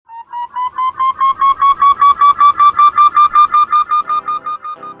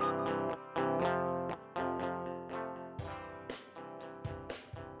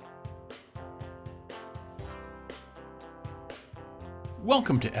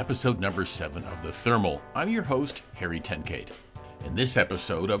Welcome to episode number 7 of The Thermal. I'm your host, Harry Tenkate. In this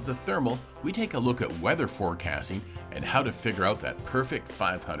episode of The Thermal, we take a look at weather forecasting and how to figure out that perfect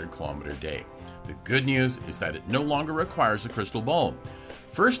 500-kilometer day. The good news is that it no longer requires a crystal ball.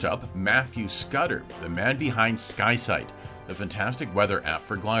 First up, Matthew Scudder, the man behind SkySight, the fantastic weather app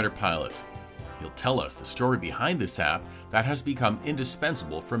for glider pilots. He'll tell us the story behind this app that has become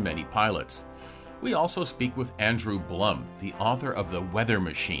indispensable for many pilots. We also speak with Andrew Blum, the author of The Weather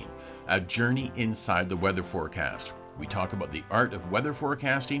Machine, a journey inside the weather forecast. We talk about the art of weather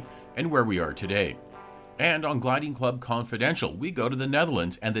forecasting and where we are today. And on Gliding Club Confidential, we go to the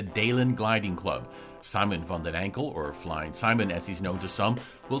Netherlands and the Dalen Gliding Club. Simon van den Ankel, or Flying Simon as he's known to some,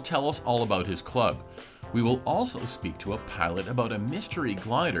 will tell us all about his club. We will also speak to a pilot about a mystery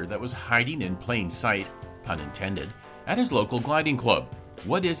glider that was hiding in plain sight, pun intended, at his local gliding club.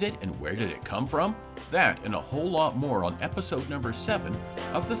 What is it and where did it come from? That and a whole lot more on episode number 7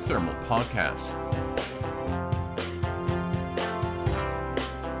 of the Thermal Podcast.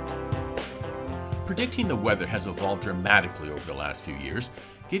 Predicting the weather has evolved dramatically over the last few years,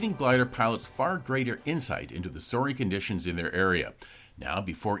 giving glider pilots far greater insight into the soaring conditions in their area. Now,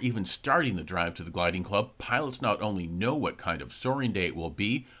 before even starting the drive to the gliding club, pilots not only know what kind of soaring day it will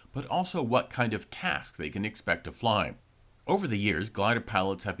be, but also what kind of task they can expect to fly. Over the years, glider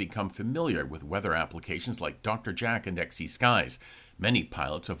pilots have become familiar with weather applications like Dr. Jack and XC Skies. Many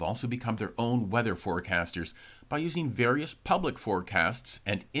pilots have also become their own weather forecasters by using various public forecasts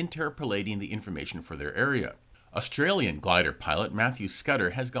and interpolating the information for their area. Australian glider pilot Matthew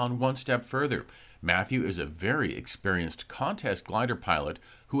Scudder has gone one step further. Matthew is a very experienced contest glider pilot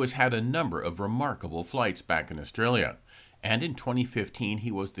who has had a number of remarkable flights back in Australia. And in 2015,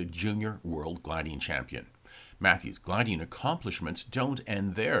 he was the Junior World Gliding Champion. Matthew's gliding accomplishments don't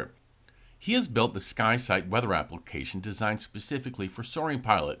end there. He has built the SkySight weather application designed specifically for soaring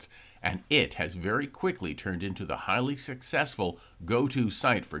pilots, and it has very quickly turned into the highly successful go-to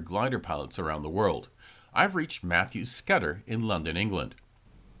site for glider pilots around the world. I've reached Matthew Scudder in London, England.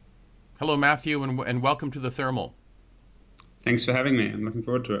 Hello, Matthew, and welcome to the Thermal. Thanks for having me. I'm looking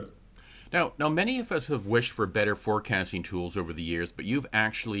forward to it. Now, many of us have wished for better forecasting tools over the years, but you've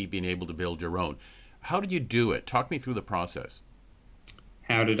actually been able to build your own. How did you do it? Talk me through the process.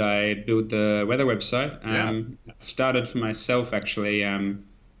 How did I build the weather website? It started for myself, actually,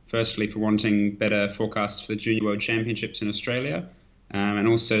 firstly for wanting better forecasts for the Junior World Championships in Australia, and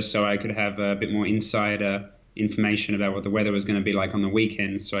also so I could have a bit more insider information about what the weather was going to be like on the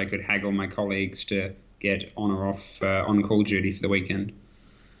weekend, so I could haggle my colleagues to get on or off on-call duty for the weekend.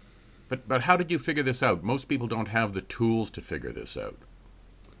 But how did you figure this out? Most people don't have the tools to figure this out.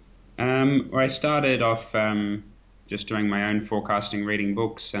 I started off just doing my own forecasting, reading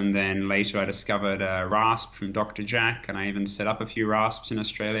books, and then later I discovered a RASP from Dr. Jack, and I even set up a few RASPs in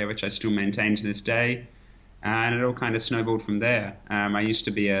Australia, which I still maintain to this day, and it all kind of snowballed from there. I used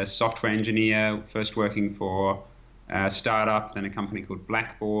to be a software engineer, first working for a startup, then a company called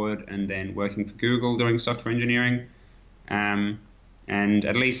Blackboard, and then working for Google doing software engineering. And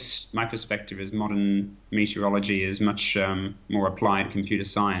at least my perspective is modern meteorology is much more applied computer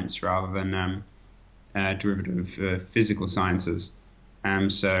science rather than derivative physical sciences.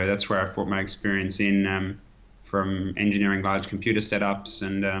 So that's where I've brought my experience in from engineering large computer setups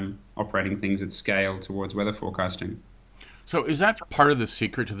and operating things at scale towards weather forecasting. So is that part of the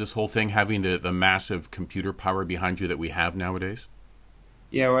secret to this whole thing, having the massive computer power behind you that we have nowadays?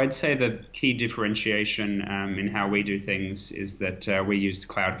 Yeah, well, I'd say the key differentiation in how we do things is that we use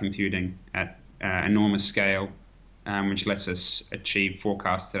cloud computing at enormous scale, which lets us achieve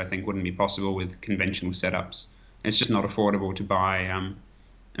forecasts that I think wouldn't be possible with conventional setups. It's just not affordable to buy $1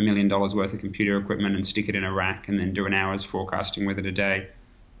 million worth of computer equipment and stick it in a rack and then do an hour's forecasting with it a day.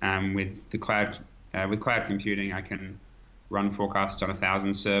 With cloud computing, I can run forecasts on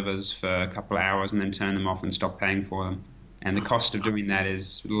 1,000 servers for a couple of hours and then turn them off and stop paying for them. And the cost of doing that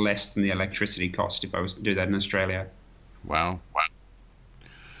is less than the electricity cost if I was to do that in Australia. Wow.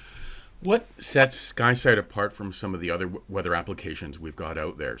 What sets SkySight apart from some of the other weather applications we've got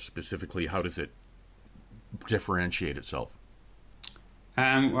out there? Specifically, how does it differentiate itself?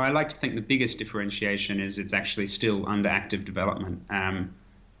 Well, I like to think the biggest differentiation is it's actually still under active development.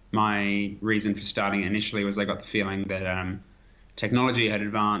 My reason for starting it initially was I got the feeling that technology had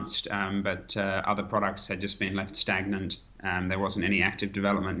advanced, but other products had just been left stagnant. There wasn't any active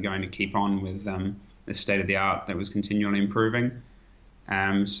development going to keep on with the state of the art that was continually improving.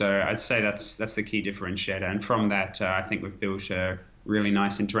 So I'd say that's the key differentiator. And from that, I think we've built a really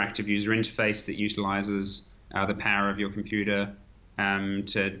nice interactive user interface that utilizes the power of your computer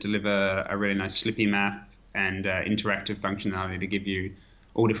to deliver a really nice Slippy map and interactive functionality to give you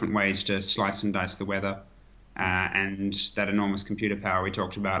all different ways to slice and dice the weather. And that enormous computer power we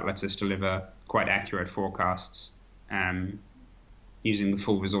talked about lets us deliver quite accurate forecasts using the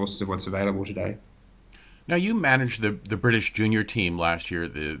full resources of what's available today. Now, you managed the British junior team last year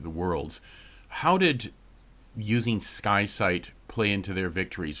at the Worlds. How did using SkySight play into their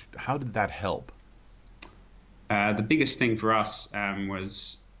victories? How did that help? The biggest thing for us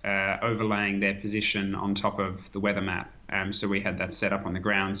was overlaying their position on top of the weather map. So we had that set up on the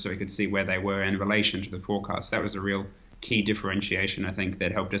ground so we could see where they were in relation to the forecast. That was a real key differentiation, I think,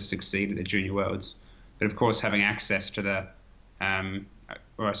 that helped us succeed at the Junior Worlds. But of course, having access to the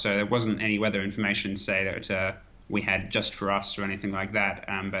so there wasn't any weather information, say, that we had just for us or anything like that.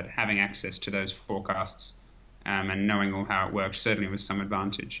 But having access to those forecasts and knowing all how it worked certainly was some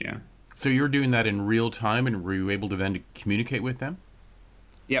advantage, yeah. So you were doing that in real time, and were you able to then communicate with them?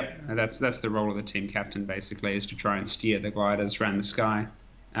 Yep, that's the role of the team captain, basically, is to try and steer the gliders around the sky.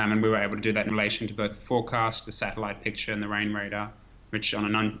 And we were able to do that in relation to both the forecast, the satellite picture, and the rain radar, which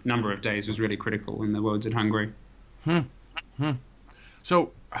on a number of days was really critical in the Worlds at Hungary.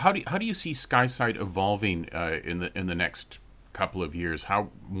 So how do you see SkySight evolving in the next couple of years? How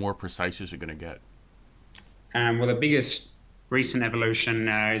more precise is it going to get? Well, the biggest recent evolution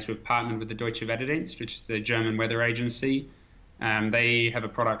is we've partnered with the Deutsche Wetterdienst, which is the German weather agency. They have a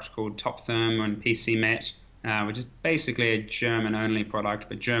product called TopTherm and PCMet, which is basically a German-only product,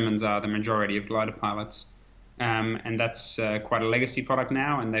 but Germans are the majority of glider pilots. And that's quite a legacy product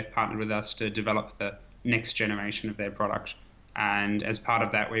now, and they've partnered with us to develop the next generation of their product. And as part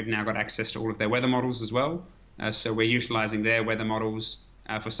of that, we've now got access to all of their weather models as well. So we're utilizing their weather models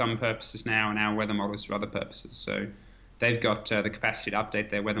for some purposes now, and our weather models for other purposes. So they've got the capacity to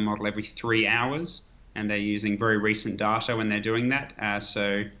update their weather model every 3 hours, and they're using very recent data when they're doing that.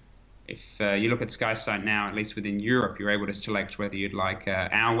 So if you look at SkySight now, at least within Europe, you're able to select whether you'd like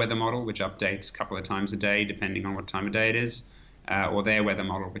our weather model, which updates a couple of times a day, depending on what time of day it is, or their weather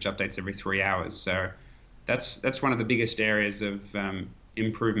model, which updates every 3 hours. So that's one of the biggest areas of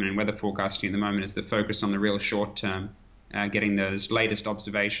improvement in weather forecasting at the moment, is the focus on the real short term, getting those latest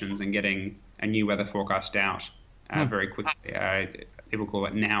observations and getting a new weather forecast out very quickly. People call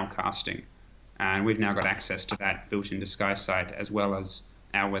it nowcasting. And we've now got access to that built into SkySight as well as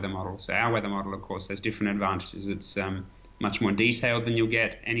our weather model. So our weather model, of course, has different advantages. It's much more detailed than you'll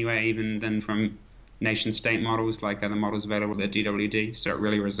get anyway, even than from nation-state models like other models available at DWD. So it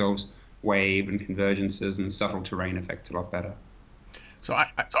really resolves wave and convergences and subtle terrain effects a lot better. So I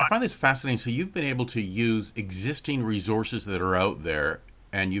find this fascinating. So you've been able to use existing resources that are out there,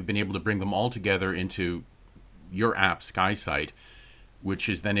 and you've been able to bring them all together into your app, SkySight, which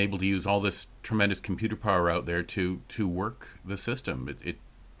is then able to use all this tremendous computer power out there to work the system.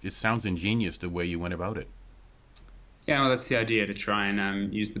 It sounds ingenious the way you went about it. Yeah, well, that's the idea, to try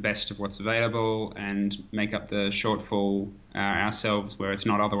and use the best of what's available and make up the shortfall ourselves where it's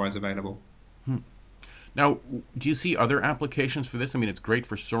not otherwise available. Now, do you see other applications for this? I mean, it's great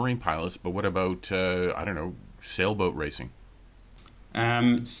for soaring pilots, but what about, sailboat racing?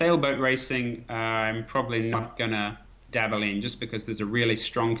 Sailboat racing, I'm probably not going to dabble in, just because there's a really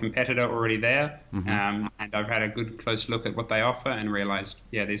strong competitor already there. And I've had a good close look at what they offer and realized,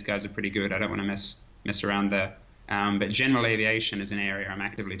 yeah, these guys are pretty good. I don't want to mess around there. But general aviation is an area I'm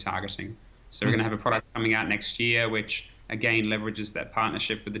actively targeting. So we're going to have a product coming out next year, which again leverages that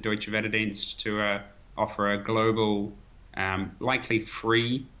partnership with the Deutsche Wetterdienst to offer a global, likely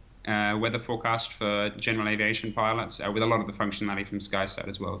free weather forecast for general aviation pilots, with a lot of the functionality from SkySight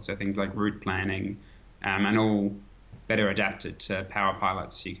as well. So things like route planning and all better adapted to power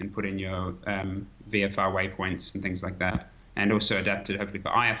pilots. So you can put in your VFR waypoints and things like that. And also adapted, hopefully, for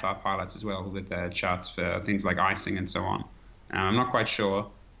IFR pilots as well, with charts for things like icing and so on. I'm not quite sure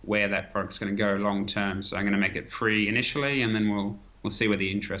where that product's going to go long term, so I'm going to make it free initially, and then we'll see where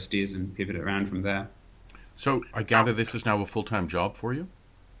the interest is and pivot it around from there. So I gather this is now a full-time job for you?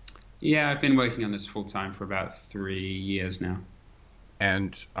 Yeah, I've been working on this full-time for about 3 years now.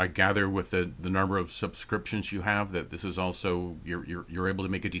 And I gather with the number of subscriptions you have that this is also, you're able to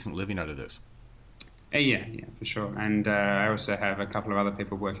make a decent living out of this. Yeah, for sure. And I also have a couple of other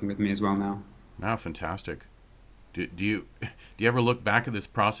people working with me as well now. Ah, fantastic. Do you ever look back at this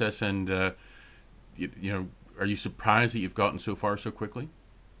process and are you surprised that you've gotten so far so quickly?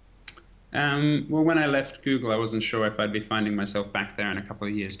 Well, when I left Google, I wasn't sure if I'd be finding myself back there in a couple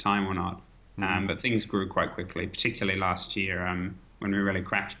of years' time or not. But things grew quite quickly, particularly last year when we really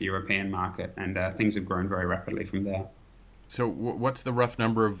cracked the European market, and things have grown very rapidly from there. So what's the rough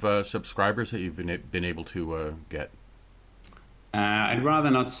number of subscribers that you've been able to get? I'd rather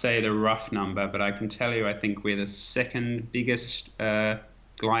not say the rough number, but I can tell you I think we're the second biggest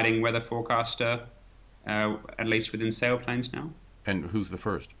gliding weather forecaster, at least within sailplanes now. And who's the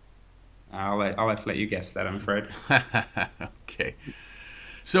first? I'll have to let you guess that, I'm afraid. Okay.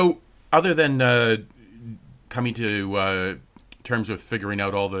 So, other than coming to terms with figuring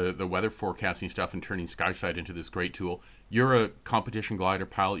out all the weather forecasting stuff and turning SkySight into this great tool, you're a competition glider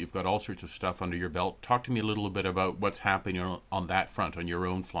pilot. You've got all sorts of stuff under your belt. Talk to me a little bit about what's happening on that front, on your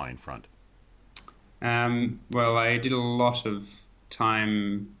own flying front. Well, I did a lot of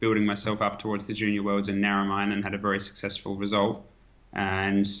time building myself up towards the Junior Worlds in Narromine and had a very successful result.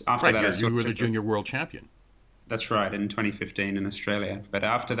 And after that, you were the junior world champion. That's right, in 2015 in Australia. But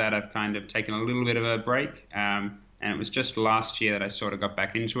after that, I've kind of taken a little bit of a break. And it was just last year that I sort of got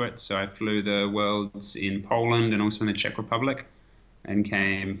back into it. So I flew the Worlds in Poland and also in the Czech Republic and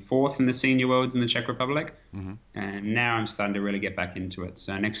came fourth in the Senior Worlds in the Czech Republic. Mm-hmm. And now I'm starting to really get back into it.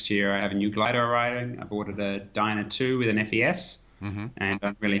 So next year I have a new glider arriving. I've ordered a Dyna 2 with an FES. Mm-hmm. And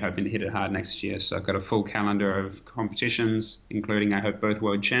I'm really hoping to hit it hard next year. So I've got a full calendar of competitions, including, I hope, both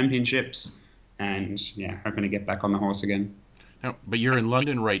World Championships. And, hoping to get back on the horse again. Now, but you're in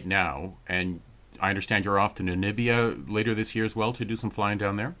London right now, and I understand you're off to Namibia later this year as well to do some flying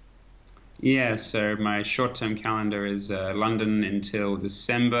down there? Yeah, so my short-term calendar is London until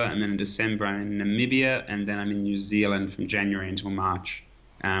December, and then in December I'm in Namibia, and then I'm in New Zealand from January until March.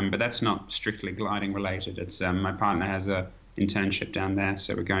 But that's not strictly gliding related. It's my partner has a internship down there,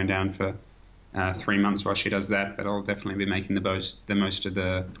 so we're going down for 3 months while she does that, but I'll definitely be making the most of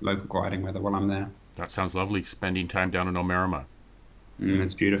the local gliding weather while I'm there. That sounds lovely, spending time down in Omarama.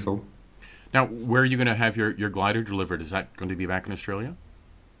 It's beautiful. Now, where are you going to have your glider delivered? Is that going to be back in Australia?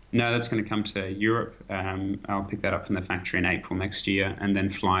 No, that's going to come to Europe. I'll pick that up from the factory in April next year and then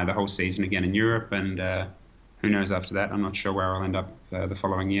fly the whole season again in Europe, and who knows after that. I'm not sure where I'll end up the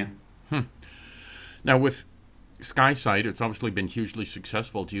following year. Now, with SkySight, it's obviously been hugely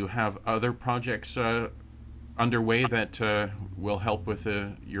successful. Do you have other projects underway that will help with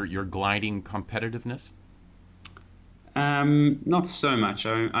your gliding competitiveness? Not so much.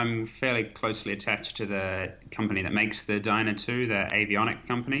 I'm fairly closely attached to the company that makes the Dyna 2, the Avionic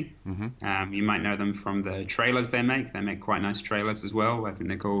company. Mm-hmm. You might know them from the trailers they make. They make quite nice trailers as well. I think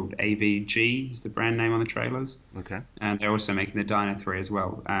they're called AVG is the brand name on the trailers. Okay. And they're also making the Dyna 3 as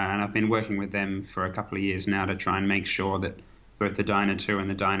well. And I've been working with them for a couple of years now to try and make sure that both the Dyna 2 and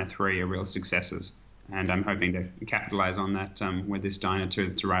the Dyna 3 are real successes. And I'm hoping to capitalize on that with this Dyna 2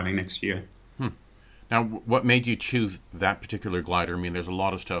 that's arriving next year. Now, what made you choose that particular glider? I mean, there's a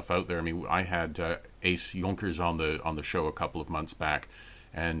lot of stuff out there. I mean, I had Ace Jonkers on the show a couple of months back,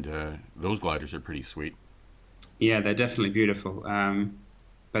 and those gliders are pretty sweet. Yeah, they're definitely beautiful.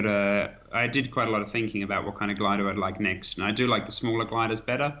 But I did quite a lot of thinking about what kind of glider I'd like next, and I do like the smaller gliders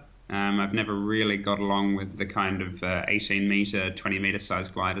better. I've never really got along with the kind of 18-meter, 20-meter size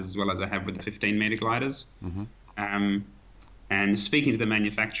gliders as well as I have with the 15-meter gliders. Mm-hmm. And speaking to the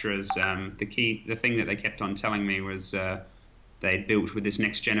manufacturers, the thing that they kept on telling me was they built with this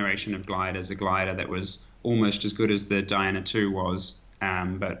next generation of gliders a glider that was almost as good as the Dyna 2 was,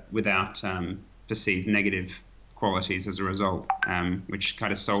 but without perceived negative qualities as a result, which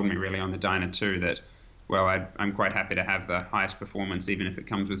kind of sold me really on the Dyna 2 that, well, I'm quite happy to have the highest performance even if it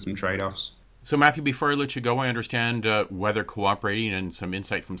comes with some trade-offs. So, Matthew, before I let you go, I understand weather cooperating and some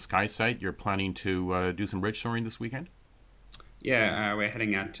insight from SkySight. You're planning to do some ridge soaring this weekend? Yeah, we're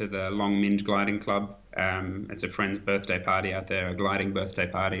heading out to the Long Mind Gliding Club. It's a friend's birthday party out there, a gliding birthday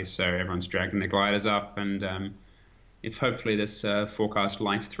party, so everyone's dragging their gliders up, and if hopefully this forecast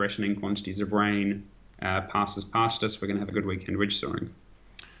life-threatening quantities of rain passes past us, we're going to have a good weekend ridge soaring.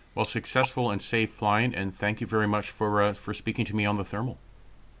 Well, successful and safe flying, and thank you very much for speaking to me on the Thermal.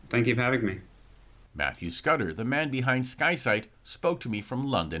 Thank you for having me. Matthew Scudder, the man behind SkySight, spoke to me from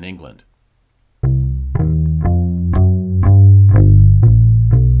London, England.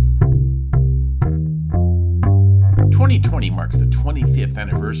 2020 marks the 25th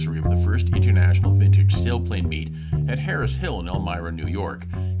anniversary of the first International Vintage Sailplane Meet at Harris Hill in Elmira, New York.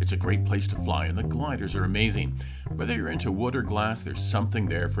 It's a great place to fly and the gliders are amazing. Whether you're into wood or glass, there's something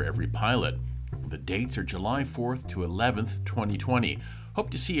there for every pilot. The dates are July 4th to 11th, 2020.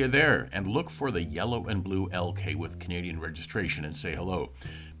 Hope to see you there, and look for the yellow and blue LK with Canadian registration and say hello.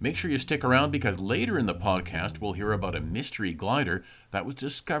 Make sure you stick around because later in the podcast we'll hear about a mystery glider that was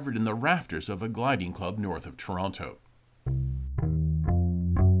discovered in the rafters of a gliding club north of Toronto.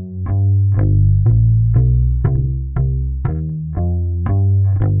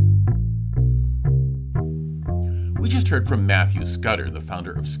 We just heard from Matthew Scudder, the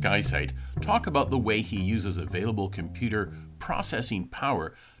founder of SkySight, talk about the way he uses available computer processing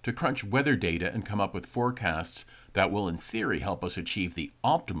power to crunch weather data and come up with forecasts that will, in theory, help us achieve the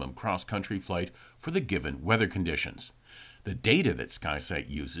optimum cross-country flight for the given weather conditions. The data that SkySight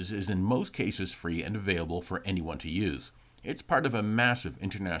uses is in most cases free and available for anyone to use. It's part of a massive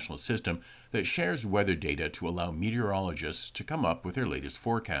international system that shares weather data to allow meteorologists to come up with their latest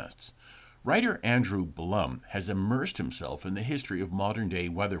forecasts. Writer Andrew Blum has immersed himself in the history of modern-day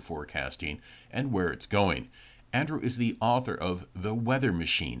weather forecasting and where it's going. Andrew is the author of The Weather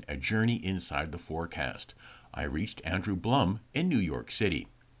Machine, A Journey Inside the Forecast. I reached Andrew Blum in New York City.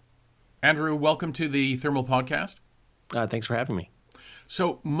 Andrew, welcome to the Thermal Podcast. Thanks for having me.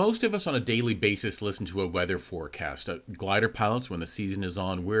 So most of us on a daily basis listen to a weather forecast. Glider pilots, when the season is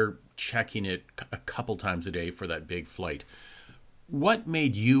on, we're checking it a couple times a day for that big flight. What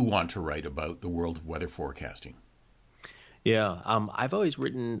made you want to write about the world of weather forecasting? Yeah, I've always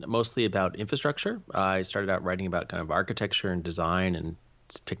written mostly about infrastructure. I started out writing about kind of architecture and design and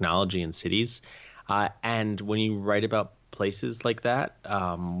technology in cities. And when you write about places like that,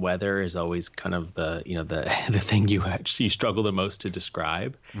 weather is always kind of the the thing you struggle the most to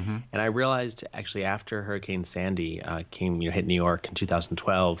describe. Mm-hmm. And I realized actually after Hurricane Sandy hit New York in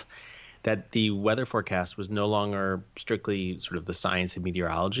 2012, that the weather forecast was no longer strictly sort of the science of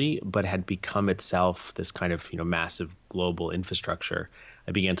meteorology, but had become itself this kind of massive global infrastructure.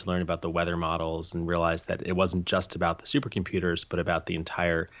 I began to learn about the weather models and realized that it wasn't just about the supercomputers, but about the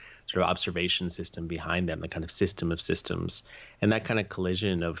entire sort of observation system behind them, the kind of system of systems. And that kind of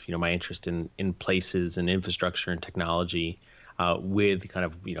collision of my interest in places and infrastructure and technology with kind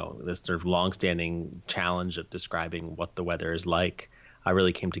of this sort of longstanding challenge of describing what the weather is like, I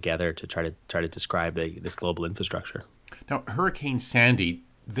really came together to try to describe this global infrastructure. Now, Hurricane Sandy,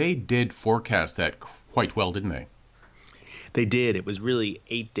 they did forecast that quite well, didn't they? They did. It was really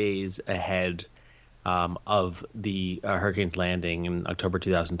 8 days ahead of the hurricane's landing in October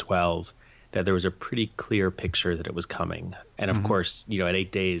 2012 that there was a pretty clear picture that it was coming. And of course, at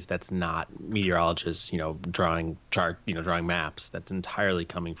 8 days, that's not meteorologists, drawing maps. That's entirely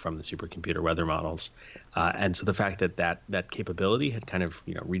coming from the supercomputer weather models. And so the fact that capability had kind of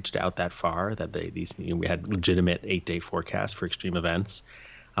reached out that far, that we had legitimate 8-day forecasts for extreme events,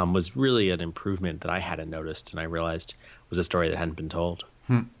 was really an improvement that I hadn't noticed, and I realized was a story that hadn't been told.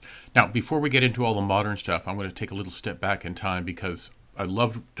 Now, before we get into all the modern stuff, I'm going to take a little step back in time because I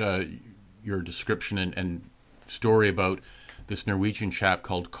loved your description and story about this Norwegian chap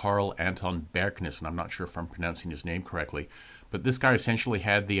called Carl Anton Bjerknes, and I'm not sure if I'm pronouncing his name correctly, but this guy essentially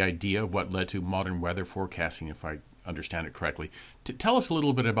had the idea of what led to modern weather forecasting, if I understand it correctly. Tell us a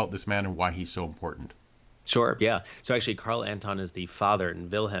little bit about this man and why he's so important. Sure, yeah. So actually, Carl Anton is the father,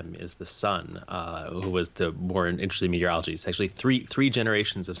 and Wilhelm is the son, who was the more interested in meteorology. It's actually three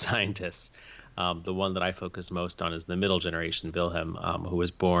generations of scientists. The one that I focus most on is the middle generation, Wilhelm, who was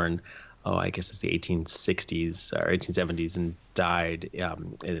born, I guess it's the 1860s or 1870s, and died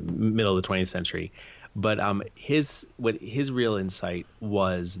in the middle of the 20th century. But his real insight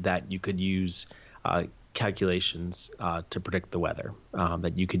was that you could use calculations to predict the weather,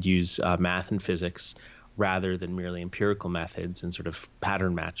 that you could use math and physics rather than merely empirical methods and sort of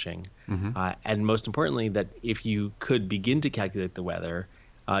pattern matching. And most importantly, that if you could begin to calculate the weather,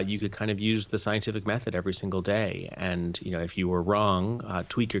 you could kind of use the scientific method every single day. And, if you were wrong,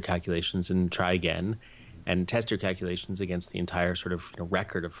 tweak your calculations and try again and test your calculations against the entire sort of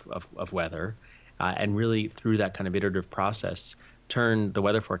record of weather. And really, through that kind of iterative process, turn the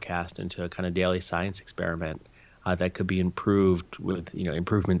weather forecast into a kind of daily science experiment that could be improved with,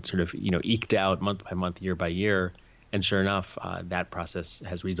 improvement sort of, eked out month by month, year by year. And sure enough, that process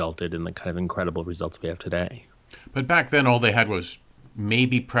has resulted in the kind of incredible results we have today. But back then, all they had was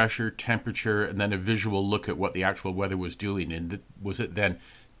maybe pressure, temperature, and then a visual look at what the actual weather was doing. And was it then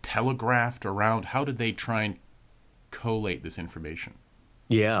telegraphed around? How did they try and collate this information?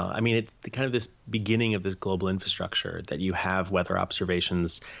 Yeah, I mean, it's kind of this beginning of this global infrastructure that you have weather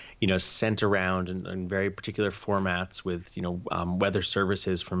observations, sent around in very particular formats with, weather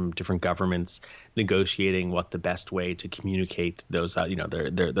services from different governments negotiating what the best way to communicate those,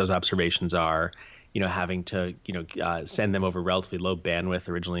 those observations are, having to, send them over relatively low bandwidth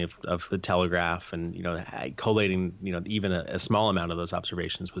originally of the telegraph, and, collating, even a small amount of those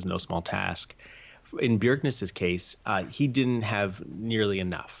observations was no small task. In Bjerknes' case, he didn't have nearly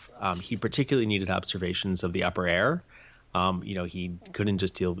enough. He particularly needed observations of the upper air. He couldn't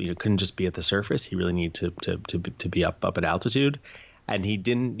just be at the surface. He really needed to be up at altitude. And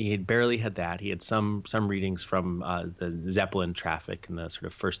he had barely had that. He had some readings from the Zeppelin traffic in the sort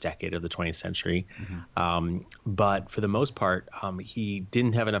of first decade of the 20th century. But for the most part, he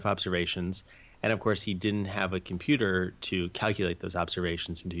didn't have enough observations. And of course, he didn't have a computer to calculate those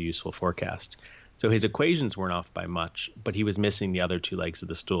observations into a useful forecast. So his equations weren't off by much, but he was missing the other two legs of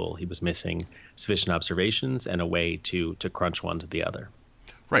the stool. He was missing sufficient observations and a way to crunch one to the other.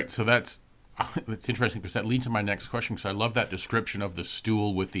 Right. So that's interesting because that leads to my next question, because I love that description of the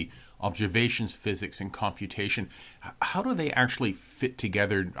stool with the observations, physics, and computation. How do they actually fit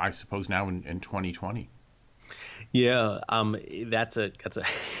together, I suppose, now in 2020? Yeah, that's a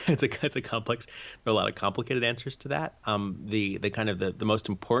complex. There are a lot of complicated answers to that. The kind of the most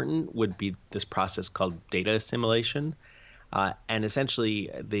important would be this process called data assimilation, and essentially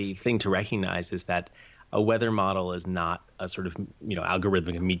the thing to recognize is that a weather model is not a sort of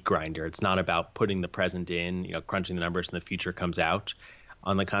algorithmic meat grinder. It's not about putting the present in, crunching the numbers, and the future comes out.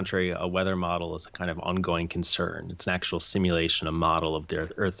 On the contrary, a weather model is a kind of ongoing concern. It's an actual simulation, a model of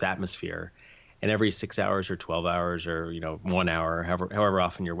the Earth's atmosphere. And every 6 hours or 12 hours or 1 hour, however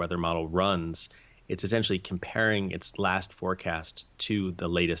often your weather model runs, it's essentially comparing its last forecast to the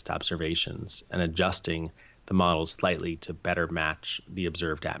latest observations and adjusting the models slightly to better match the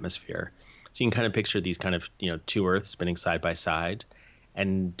observed atmosphere. So you can kind of picture these kind of two Earths spinning side by side,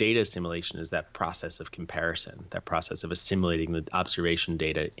 and data assimilation is that process of comparison, that process of assimilating the observation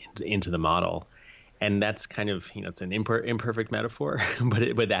data into the model. And that's kind of, it's an imperfect metaphor,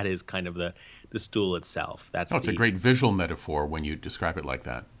 but that is kind of the stool itself. It's a great visual metaphor when you describe it like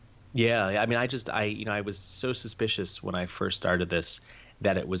that. Yeah, I mean, I was so suspicious when I first started this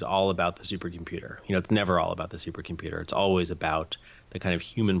that it was all about the supercomputer. It's never all about the supercomputer. It's always about the kind of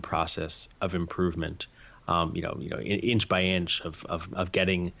human process of improvement, inch by inch of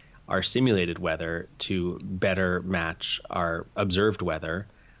getting our simulated weather to better match our observed weather.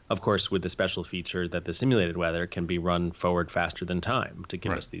 Of course, with the special feature that the simulated weather can be run forward faster than time to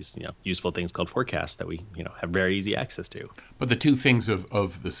give us these useful things called forecasts that we have very easy access to. But the two things of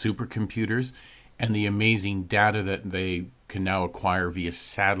the supercomputers and the amazing data that they can now acquire via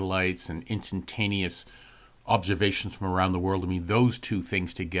satellites and instantaneous observations from around the world, I mean, those two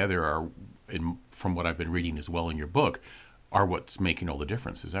things together are, from what I've been reading as well in your book, are what's making all the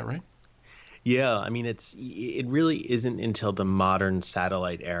difference. Is that right? Yeah, I mean, it really isn't until the modern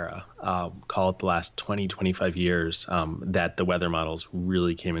satellite era, call it the last 20, 25 years, that the weather models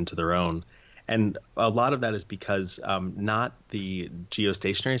really came into their own. And a lot of that is because not the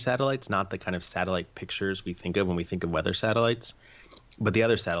geostationary satellites, not the kind of satellite pictures we think of when we think of weather satellites, but the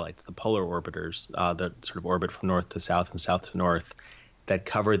other satellites, the polar orbiters that sort of orbit from north to south and south to north, that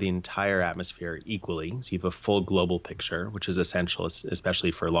cover the entire atmosphere equally. So you have a full global picture, which is essential,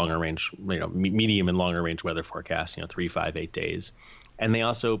 especially for longer range, medium and longer range weather forecasts, 3, 5, 8 days. And they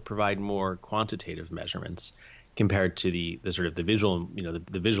also provide more quantitative measurements compared to the sort of the visual,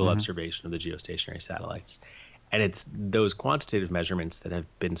 the visual observation of the geostationary satellites. And it's those quantitative measurements that have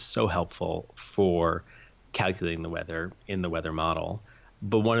been so helpful for calculating the weather in the weather model.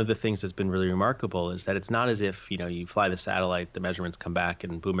 But one of the things that's been really remarkable is that it's not as if, you fly the satellite, the measurements come back,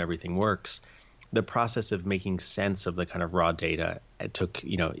 and boom, everything works. The process of making sense of the kind of raw data, it took,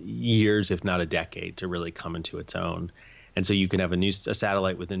 years, if not a decade, to really come into its own. And so you can have a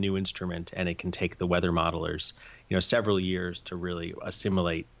satellite with a new instrument, and it can take the weather modelers, several years to really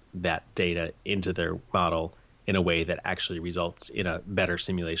assimilate that data into their model in a way that actually results in a better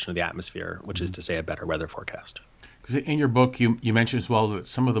simulation of the atmosphere, which is to say a better weather forecast. Because in your book, you mentioned as well that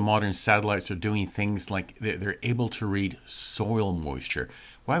some of the modern satellites are doing things like they're able to read soil moisture.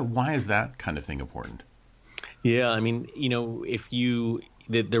 Why is that kind of thing important? Yeah, I mean,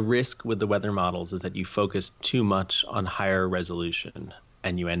 the risk with the weather models is that you focus too much on higher resolution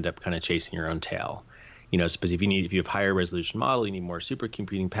and you end up kind of chasing your own tail. Suppose if you have higher resolution model, you need more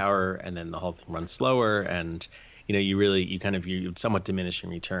supercomputing power, and then the whole thing runs slower, and you somewhat diminishing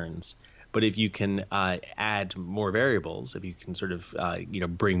returns. But if you can add more variables, if you can sort of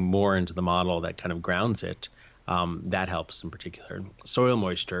bring more into the model that kind of grounds it, that helps in particular. Soil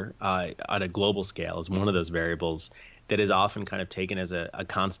moisture on a global scale is one of those variables that is often kind of taken as a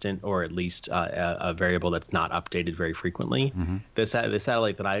constant, or at least a variable that's not updated very frequently. The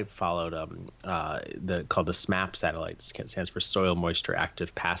satellite that I followed, called the SMAP satellite, stands for Soil Moisture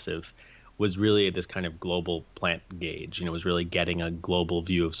Active Passive, was really this kind of global plant gauge. Was really getting a global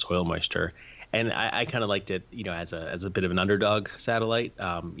view of soil moisture, and I kind of liked it, as a bit of an underdog satellite.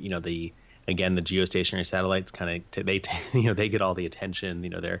 The geostationary satellites kind of they get all the attention.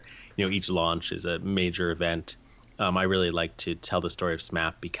 Each launch is a major event. I really like to tell the story of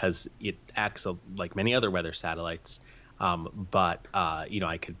SMAP because it acts like many other weather satellites But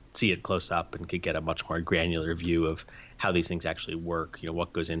I could see it close up and could get a much more granular view of how these things actually work.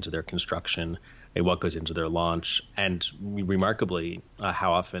 What goes into their construction, and what goes into their launch, and remarkably,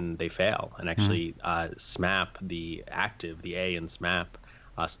 how often they fail. And actually, SMAP, the A in SMAP,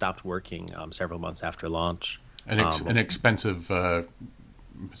 stopped working several months after launch. An expensive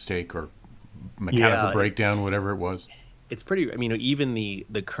mistake or mechanical breakdown, whatever it was. It's pretty. Even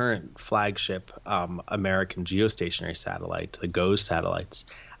the current flagship American geostationary satellite, the GOES satellites,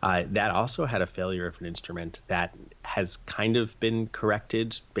 that also had a failure of an instrument that has kind of been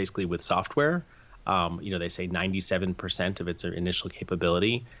corrected, basically with software. They say 97% of its initial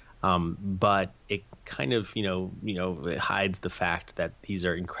capability, but it kind of it hides the fact that these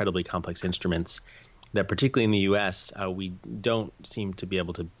are incredibly complex instruments that, particularly in the U.S., we don't seem to be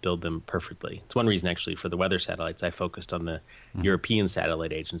able to build them perfectly. It's one reason, actually, for the weather satellites, I focused on the European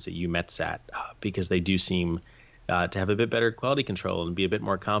Satellite Agency, EUMETSAT, because they do seem to have a bit better quality control and be a bit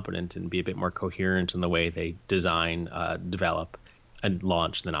more competent and be a bit more coherent in the way they design, develop, and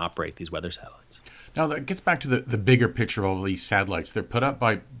launch, then operate these weather satellites. Now, that gets back to the bigger picture of all these satellites. They're put up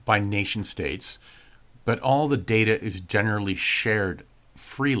by nation states, but all the data is generally shared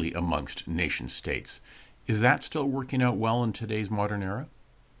freely amongst nation states. Is that still working out well in today's modern era?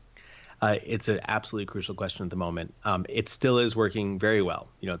 It's an absolutely crucial question at the moment. It still is working very well.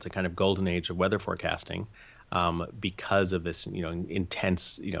 It's a kind of golden age of weather forecasting because of this,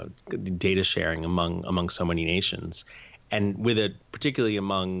 intense, data sharing among so many nations, and with it, particularly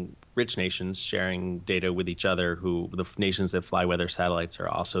among rich nations sharing data with each other. The nations that fly weather satellites are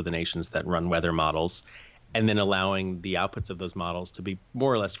also the nations that run weather models, and then allowing the outputs of those models to be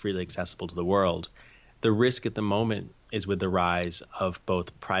more or less freely accessible to the world. The risk at the moment is with the rise of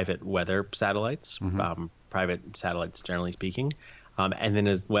both private weather satellites, private satellites generally speaking, and then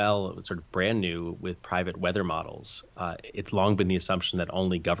as well, sort of brand new with private weather models. It's long been the assumption that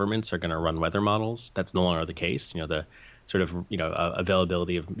only governments are going to run weather models. That's no longer the case. The sort of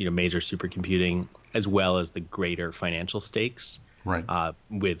availability of major supercomputing, as well as the greater financial stakes. Right.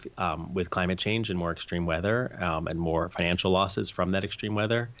 With climate change and more extreme weather and more financial losses from that extreme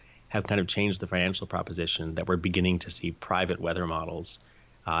weather, have kind of changed the financial proposition that we're beginning to see private weather models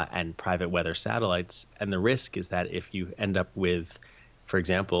and private weather satellites. And the risk is that if you end up with, for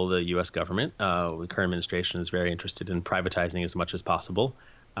example, the U.S. government, the current administration is very interested in privatizing as much as possible.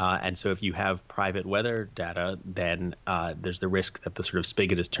 And so if you have private weather data, then there's the risk that the sort of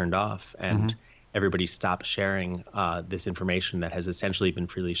spigot is turned off and everybody stops sharing this information that has essentially been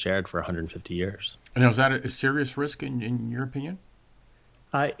freely shared for 150 years. And is that a serious risk in your opinion?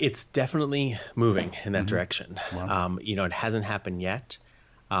 It's definitely moving in that direction. Wow. It hasn't happened yet,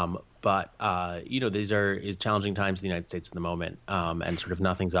 but these are challenging times in the United States at the moment, and sort of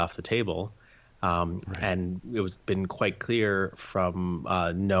nothing's off the table. Right. And it was been quite clear from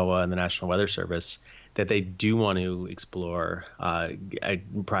NOAA and the National Weather Service that they do want to explore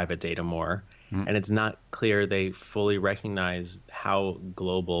private data more. And it's not clear they fully recognize how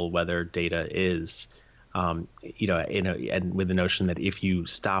global weather data is. And with the notion that if you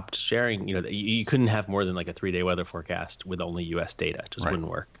stopped sharing, you couldn't have more than like a 3-day weather forecast with only U.S. data. It just wouldn't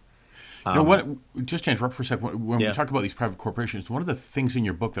work. Just to interrupt for a second, when we talk about these private corporations, one of the things in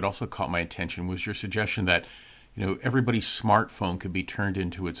your book that also caught my attention was your suggestion that everybody's smartphone could be turned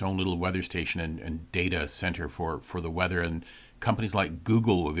into its own little weather station and data center for the weather, and companies like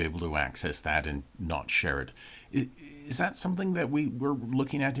Google will be able to access that and not share it. Is that something that we're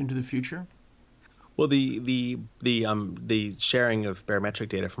looking at into the future? Well, the sharing of barometric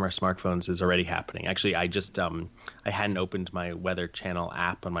data from our smartphones is already happening. Actually, I hadn't opened my Weather Channel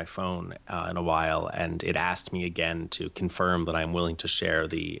app on my phone in a while, and it asked me again to confirm that I'm willing to share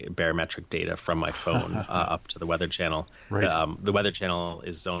the barometric data from my phone up to the Weather Channel. Right. The Weather Channel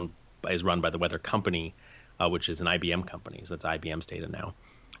is run by the Weather Company, which is an IBM company, so it's IBM's data now,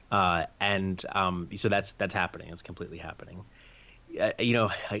 so that's happening. It's completely happening.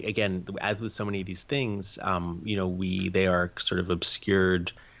 Again, as with so many of these things, they are sort of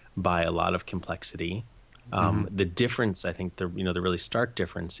obscured by a lot of complexity. The difference, I think, the really stark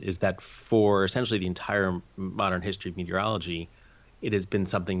difference is that for essentially the entire modern history of meteorology, it has been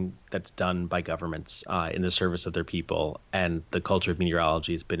something that's done by governments in the service of their people, and the culture of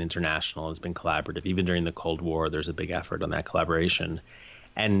meteorology has been international, has been collaborative. Even during the Cold War, there's a big effort on that collaboration.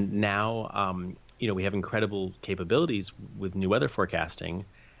 And now, we have incredible capabilities with new weather forecasting,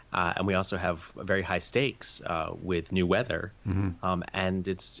 and we also have very high stakes with new weather. And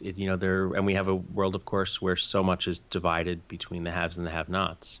and we have a world, of course, where so much is divided between the haves and the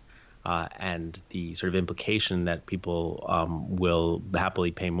have-nots, and the sort of implication that people will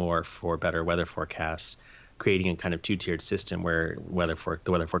happily pay more for better weather forecasts creating a kind of two-tiered system where the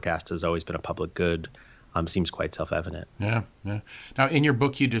weather forecast has always been a public good seems quite self-evident. Yeah, yeah. Now, in your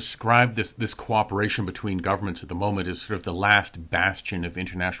book, you describe this cooperation between governments at the moment as sort of the last bastion of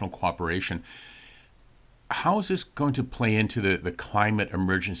international cooperation. How is this going to play into the climate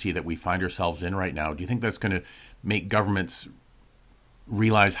emergency that we find ourselves in right now? Do you think that's going to make governments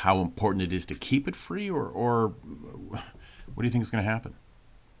realize how important it is to keep it free, or what do you think is going to happen?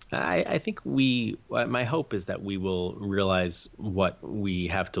 I think my hope is that we will realize what we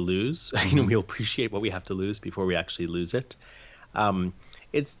have to lose. We'll appreciate what we have to lose before we actually lose it.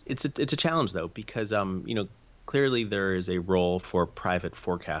 It's a challenge though, because clearly there is a role for private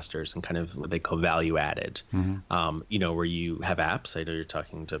forecasters and kind of what they call value added. Where you have apps. I know you're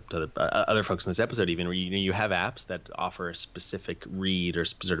talking to the, other folks in this episode, even where you have apps that offer a specific read or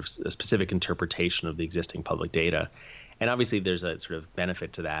sort of a specific interpretation of the existing public data. And obviously, there's a sort of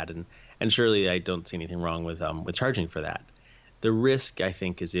benefit to that, and surely I don't see anything wrong with charging for that. The risk, I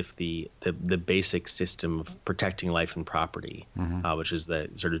think, is if the basic system of protecting life and property, which is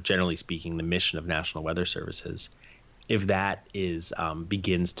the sort of generally speaking the mission of National Weather Services, if that is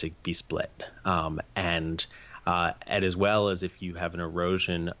begins to be split, and as well as if you have an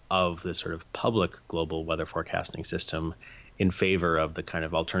erosion of the sort of public global weather forecasting system in favor of the kind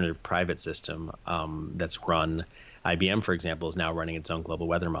of alternative private system that's run. IBM, for example, is now running its own global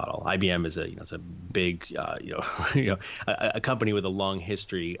weather model. IBM is it's a big, a company with a long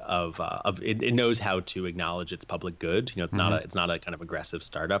history of it knows how to acknowledge its public good. It's not a kind of aggressive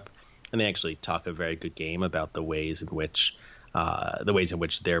startup, and they actually talk a very good game about the ways in which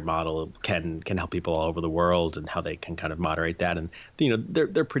their model can help people all over the world and how they can kind of moderate that. And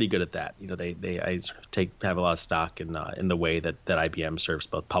they're pretty good at that. I sort of have a lot of stock in the way that IBM serves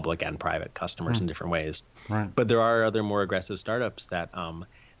both public and private customers in different ways. Right. But there are other more aggressive startups that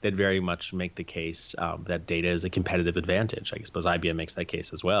very much make the case that data is a competitive advantage. I suppose IBM makes that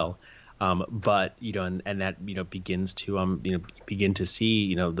case as well. But that begins to begin to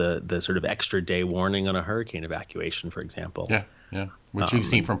see the sort of extra day warning on a hurricane evacuation, for example. Yeah, which you've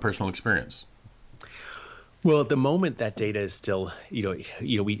seen from personal experience. Well, at the moment, that data is still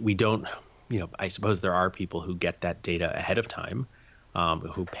we don't I suppose there are people who get that data ahead of time,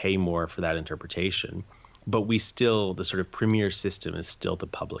 who pay more for that interpretation, but the sort of premier system is still the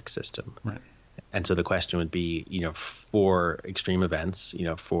public system. Right. And so the question would be, for extreme events,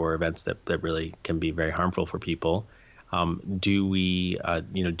 for events that really can be very harmful for people, does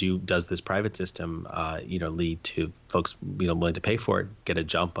this private system, lead to folks, willing to pay for it, get a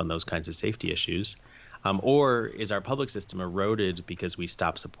jump on those kinds of safety issues? Or is our public system eroded because we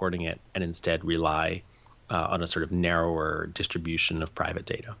stop supporting it and instead rely on a sort of narrower distribution of private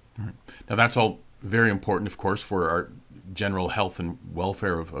data? Right. Now, that's all very important, of course, for our general health and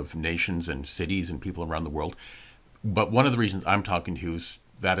welfare of nations and cities and people around the world. But one of the reasons I'm talking to you is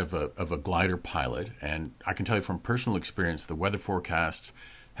that of a glider pilot. And I can tell you from personal experience, the weather forecasts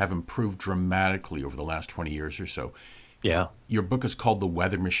have improved dramatically over the last 20 years or so. Yeah. Your book is called The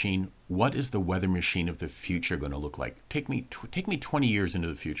Weather Machine. What is the weather machine of the future going to look like? Take me 20 years into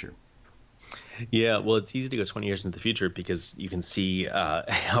the future. Yeah, well, it's easy to go 20 years into the future because you can see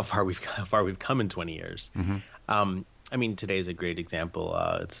how far we've come in 20 years. I mean, today is a great example.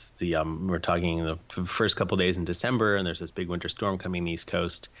 It's we're talking the first couple of days in December, and there's this big winter storm coming the East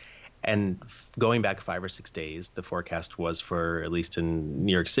Coast. And going back 5 or 6 days, the forecast was for, at least in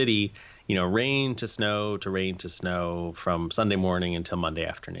New York City, rain to snow to rain to snow from Sunday morning until Monday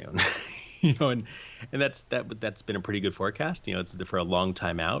afternoon. And that's been a pretty good forecast. It's for a long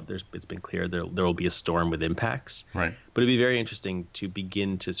time out. It's been clear there will be a storm with impacts. Right. But it'd be very interesting to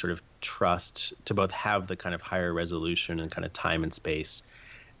begin to sort of trust, to both have the kind of higher resolution and kind of time and space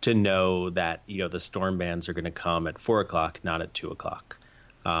to know that the storm bands are going to come at 4 o'clock, not at 2 o'clock.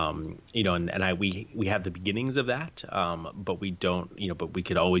 We have the beginnings of that, but we don't. But we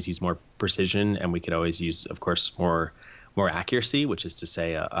could always use more precision, and we could always use, of course, more accuracy, which is to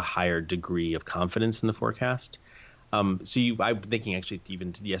say a higher degree of confidence in the forecast. I'm thinking actually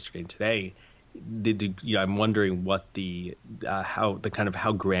even yesterday and today, I'm wondering what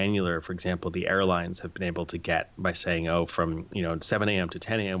how granular, for example, the airlines have been able to get by saying, from 7 a.m. to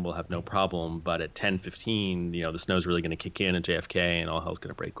 10 a.m. we'll have no problem, but at 10:15, the snow's really going to kick in at JFK and all hell's going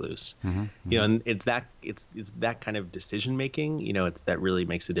to break loose. And it's that kind of decision making, that really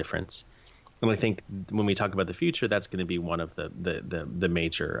makes a difference. And I think when we talk about the future, that's going to be one of the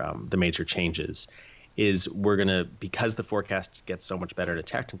major changes. Is we're going to, because the forecast gets so much better in a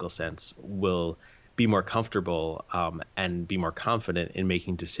technical sense, we'll be more comfortable and be more confident in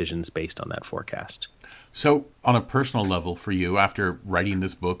making decisions based on that forecast. So on a personal level for you, after writing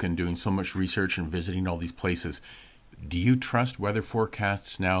this book and doing so much research and visiting all these places, do you trust weather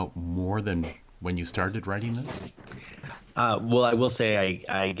forecasts now more than when you started writing this? Well, I will say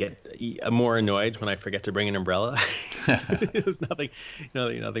I get more annoyed when I forget to bring an umbrella. There's nothing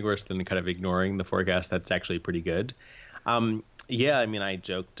worse than kind of ignoring the forecast that's actually pretty good. Yeah, I mean, I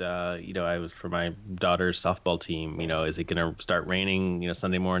joked, I was for my daughter's softball team, is it going to start raining,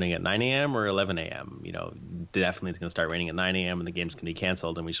 Sunday morning at 9 a.m. or 11 a.m.? Definitely it's going to start raining at 9 a.m. and the game's going to be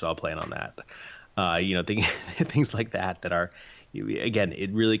canceled and we should all plan on that. Things like that are, again,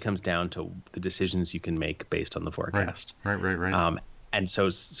 it really comes down to the decisions you can make based on the forecast. Right.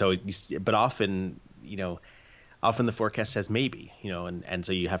 But often the forecast says maybe, and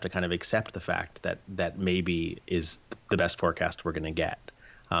so you have to kind of accept the fact that maybe is the best forecast we're going to get.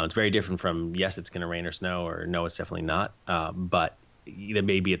 It's very different from, yes, it's going to rain or snow, or no, it's definitely not. But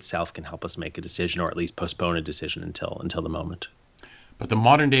maybe itself can help us make a decision, or at least postpone a decision until the moment. But the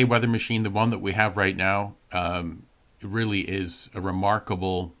modern day weather machine, the one that we have right now, really is a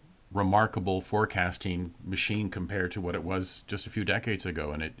remarkable forecasting machine compared to what it was just a few decades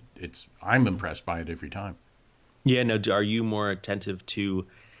ago. And I'm impressed by it every time. Yeah, no. Are you more attentive to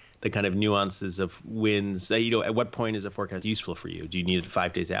the kind of nuances of winds? At what point is a forecast useful for you? Do you need it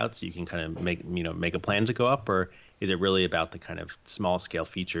 5 days out so you can kind of make a plan to go up, or is it really about the kind of small scale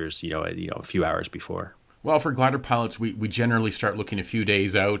features, a few hours before? Well, for glider pilots, we generally start looking a few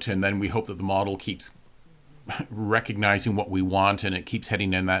days out, and then we hope that the model keeps recognizing what we want and it keeps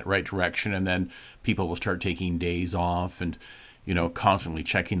heading in that right direction, and then people will start taking days off and constantly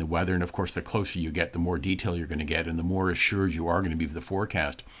checking the weather. And of course, the closer you get, the more detail you're going to get and the more assured you are going to be of the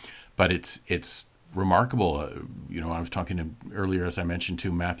forecast. But it's remarkable. I was talking earlier, as I mentioned,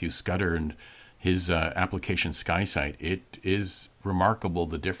 to Matthew Scudder and his application SkySight. It is remarkable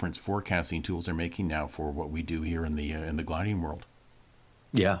the difference forecasting tools are making now for what we do here in the gliding world.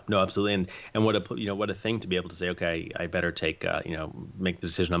 Yeah, no, absolutely, and what a thing to be able to say, okay, I better take make the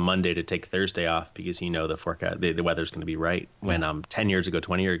decision on Monday to take Thursday off because the forecast, the weather's going to be right. When 10 years ago,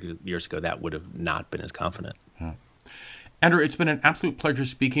 20 years ago, that would have not been as confident. Yeah. Andrew, it's been an absolute pleasure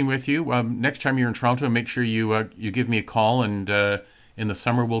speaking with you. Next time you're in Toronto, make sure you give me a call, and in the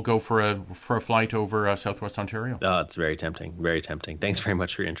summer we'll go for a flight over Southwest Ontario. Oh, it's very tempting, very tempting. Thanks very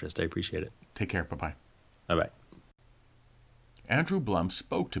much for your interest. I appreciate it. Take care. Bye-bye. Bye-bye. Andrew Blum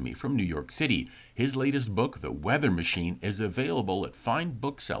spoke to me from New York City. His latest book, The Weather Machine, is available at fine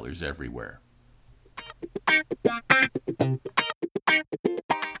booksellers everywhere.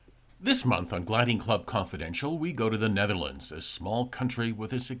 This month on Gliding Club Confidential, we go to the Netherlands, a small country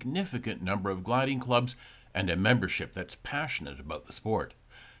with a significant number of gliding clubs and a membership that's passionate about the sport.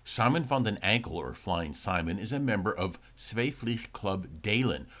 Simon van den Enkel, or Flying Simon, is a member of Zweefvliegclub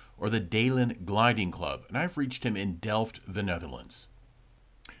Delen, or the Delen Gliding Club, and I've reached him in Delft, the Netherlands.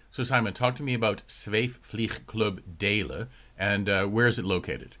 So Simon, talk to me about Zweefvliegclub Delen, and where is it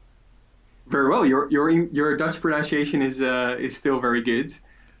located? Very well. Your Dutch pronunciation is still very good.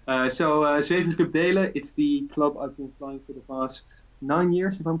 So Zweefvliegclub Delen, it's the club I've been flying for the past 9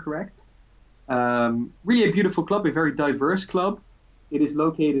 years, if I'm correct. Really a beautiful club, a very diverse club. It is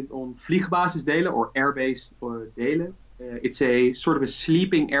located on Vliegbasis Delen, or Airbase Delen. It's a sort of a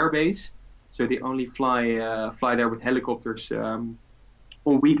sleeping airbase, so they only fly there with helicopters on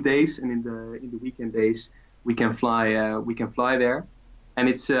weekdays, and in the weekend days we can fly there. And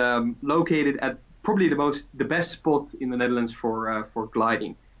it's located at probably the best spot in the Netherlands for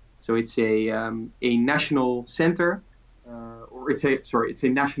gliding. So it's a national center, it's a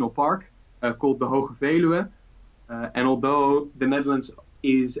national park called the Hoge Veluwe. And although the Netherlands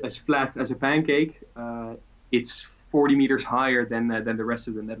is as flat as a pancake, it's 40 meters higher than the rest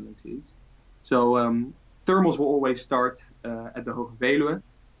of the Netherlands is. So thermals will always start at the Hoge Veluwe,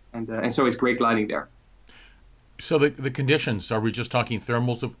 and so it's great gliding there. So the conditions, are we just talking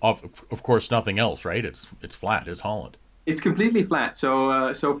thermals of course nothing else, right? It's flat, it's Holland. It's completely flat.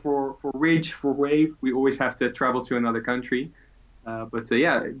 So for ridge, for wave, we always have to travel to another country. But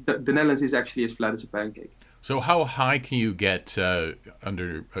the Netherlands is actually as flat as a pancake. So how high can you get on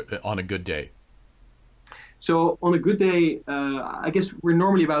a good day? So on a good day, I guess we're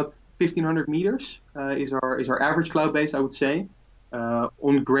normally about 1,500 meters is our average cloud base, I would say.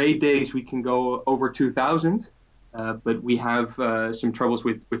 On great days, we can go over 2,000, but we have some troubles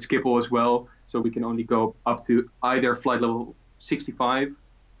with Schiphol as well. So we can only go up to either flight level 65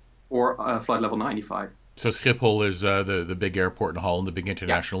 or flight level 95. So Schiphol is the big airport in Holland, the big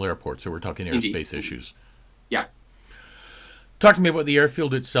international airport. So we're talking airspace issues. Yeah. Talk to me about the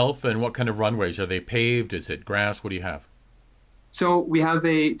airfield itself and what kind of runways. Are they paved? Is it grass? What do you have? So we have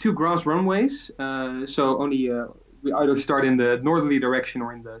two grass runways. We either start in the northerly direction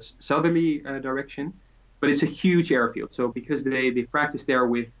or in the southerly direction. But it's a huge airfield. So because they practice there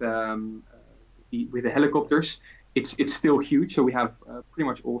with the helicopters, it's still huge. So we have pretty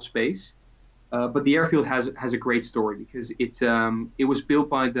much all space. But the airfield has a great story because it was built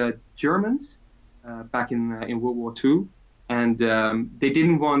by the Germans back in World War II, and they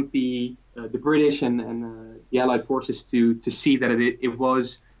didn't want the British and the Allied forces to see that it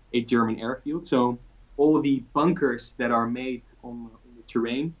was a German airfield. So all the bunkers that are made on the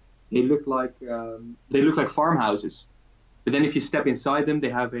terrain, they look like farmhouses. But then if you step inside them, they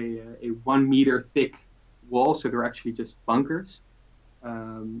have a 1 meter thick wall, so they're actually just bunkers.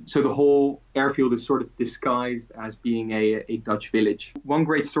 So the whole airfield is sort of disguised as being a Dutch village. One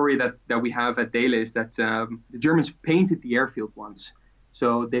great story that we have at Delen is that the Germans painted the airfield once.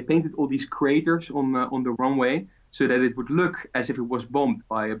 So they painted all these craters on the runway so that it would look as if it was bombed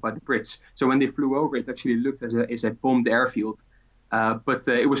by the Brits. So when they flew over, it actually looked as a bombed airfield. But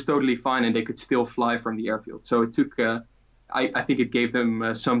it was totally fine, and they could still fly from the airfield. So it took, I think it gave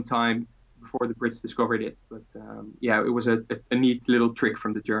them some time before the Brits discovered it. But it was a neat little trick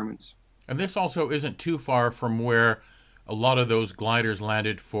from the Germans. And this also isn't too far from where a lot of those gliders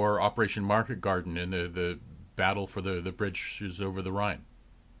landed for Operation Market Garden in the battle for the bridges over the Rhine.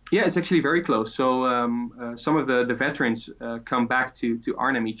 Yeah, it's actually very close. So some of the veterans come back to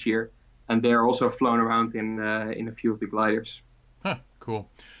Arnhem each year, and they're also flown around in a few of the gliders. Huh, cool.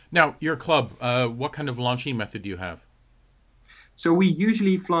 Now, your club, what kind of launching method do you have? So we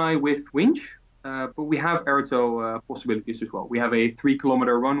usually fly with winch, but we have aerotow possibilities as well. We have a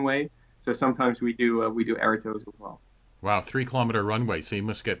 3-kilometer runway, so sometimes we do aerotows as well. Wow, 3-kilometer runway, so you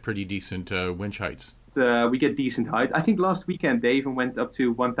must get pretty decent winch heights. We get decent heights. I think last weekend they even went up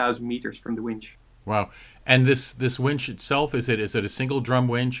to 1,000 meters from the winch. Wow. And this winch itself, is it a single drum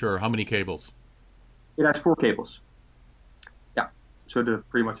winch, or how many cables? It has 4 cables. Yeah, so they're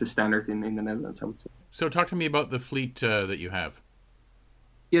pretty much the standard in the Netherlands, I would say. So talk to me about the fleet that you have.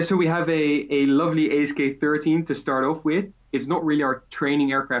 Yeah, so we have a lovely ASK-13 to start off with. It's not really our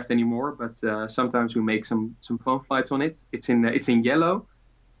training aircraft anymore, but sometimes we make some fun flights on it. It's in yellow.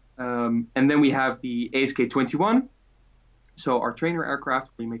 And then we have the ASK-21, so our trainer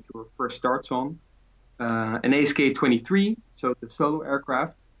aircraft we make your first starts on. An ASK-23, so the solo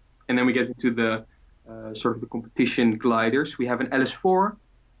aircraft. And then we get into the sort of the competition gliders. We have an LS-4,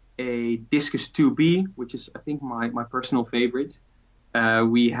 a Discus 2B, which is I think my personal favorite.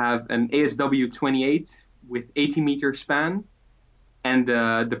 We have an ASW-28 with 80-meter span, and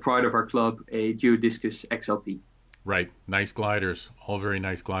the pride of our club, a Geodiscus XLT. Right, nice gliders, all very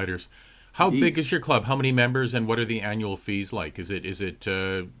nice gliders. How Indeed. big is your club? How many members, and what are the annual fees like? Is it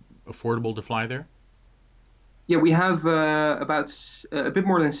affordable to fly there? Yeah, we have about a bit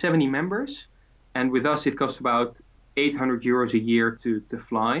more than 70 members, and with us it costs about 800 euros a year to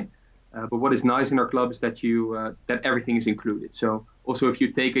fly. But what is nice in our club is that that everything is included. So also if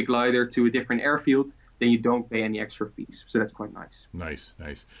you take a glider to a different airfield, then you don't pay any extra fees. So that's quite nice. Nice.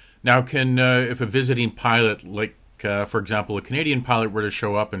 Now, if a visiting pilot, like for example, a Canadian pilot were to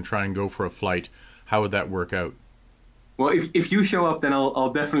show up and try and go for a flight, how would that work out? Well, if you show up, then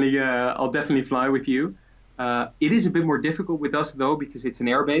I'll definitely fly with you. It is a bit more difficult with us though because it's an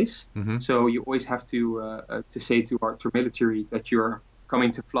air base. Mm-hmm. So you always have to say to our military that you're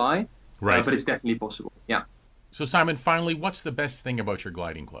coming to fly. Right. But it's definitely possible. Yeah. So Simon, finally, what's the best thing about your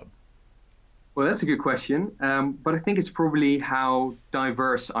gliding club? Well, that's a good question. But I think it's probably how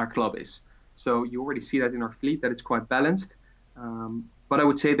diverse our club is. So you already see that in our fleet, that it's quite balanced. But I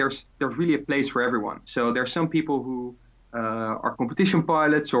would say there's really a place for everyone. So there's some people who are competition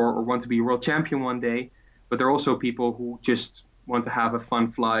pilots or want to be world champion one day. But there are also people who just want to have a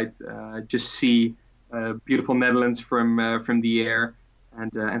fun flight, just see beautiful Netherlands from the air,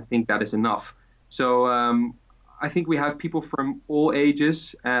 and think that is enough. So I think we have people from all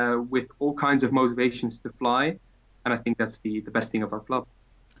ages with all kinds of motivations to fly, and I think that's the best thing of our club.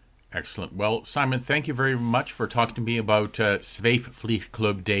 Excellent. Well, Simon, thank you very much for talking to me about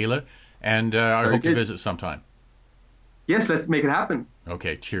Zweefvliegclub Delen, and I hope to visit sometime. Yes, let's make it happen.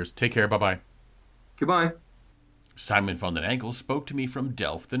 Okay, cheers. Take care. Bye-bye. Goodbye. Simon van den Enkel spoke to me from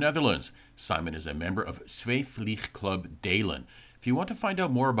Delft, the Netherlands. Simon is a member of Zweefvliegclub Delen. If you want to find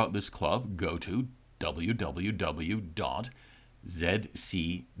out more about this club, go to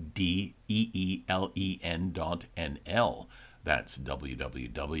www.zcdeelen.nl. That's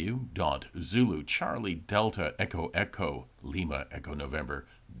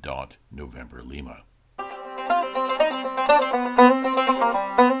www.ZuluCharlieDeltaEchoEchoLimaEchoNovember.NovemberLima.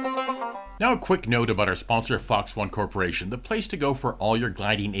 Now a quick note about our sponsor, Fox One Corporation, the place to go for all your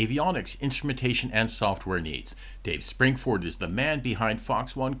gliding avionics, instrumentation, and software needs. Dave Springford is the man behind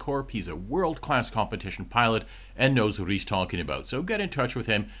Fox One Corp. He's a world-class competition pilot and knows what he's talking about. So get in touch with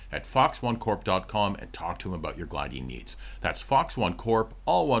him at foxonecorp.com and talk to him about your gliding needs. That's foxonecorp,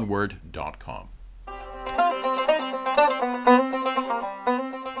 all one word, .com.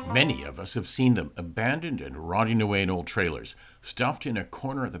 Many of us have seen them abandoned and rotting away in old trailers, stuffed in a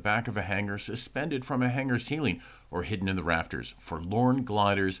corner at the back of a hangar, suspended from a hangar ceiling, or hidden in the rafters. Forlorn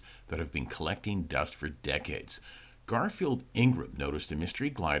gliders that have been collecting dust for decades. Garfield Ingram noticed a mystery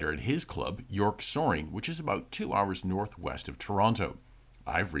glider at his club, York Soaring, which is about 2 hours northwest of Toronto.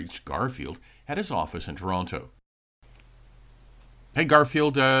 I've reached Garfield at his office in Toronto. Hey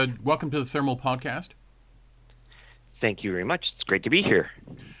Garfield, welcome to the Thermal Podcast. Thank you very much. It's great to be here.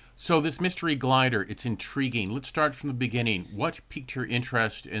 So this mystery glider, it's intriguing. Let's start from the beginning. What piqued your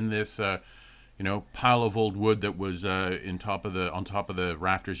interest in this, pile of old wood that was on top of the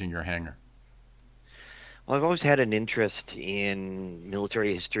rafters in your hangar? Well, I've always had an interest in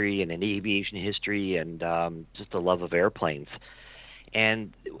military history and in aviation history, and just a love of airplanes.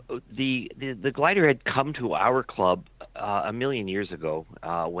 And the glider had come to our club a million years ago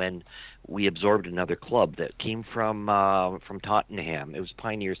when we absorbed another club that came from Tottenham. It was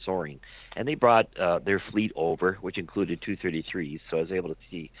Pioneer Soaring, and they brought their fleet over, which included 233s. So I was able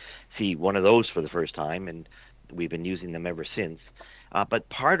to see one of those for the first time, and we've been using them ever since. But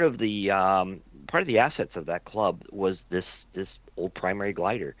part of the assets of that club was this old primary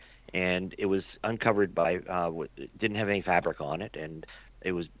glider. And it was uncovered by, it didn't have any fabric on it, and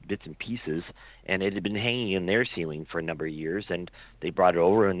it was bits and pieces, and it had been hanging in their ceiling for a number of years, and they brought it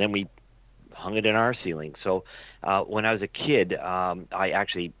over, and then we hung it in our ceiling. So when I was a kid, I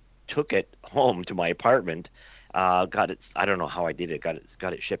actually took it home to my apartment, got it, I don't know how I did it, got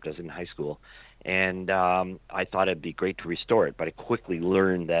it shipped. I was in high school, and I thought it'd be great to restore it, but I quickly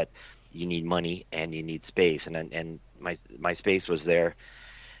learned that you need money and you need space, and my space was there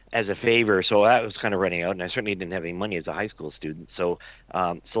as a favor, so that was kind of running out, and I certainly didn't have any money as a high school student. So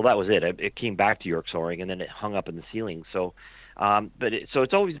that was it. It came back to York Soaring, and then it hung up in the ceiling. So, so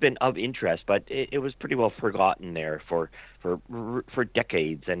it's always been of interest, but it was pretty well forgotten there for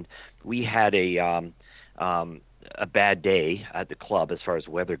decades. And we had a bad day at the club as far as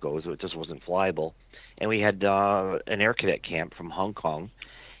weather goes. It just wasn't flyable, and we had an air cadet camp from Hong Kong,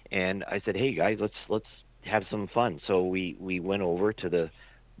 and I said, "Hey guys, let's have some fun." So we went over to the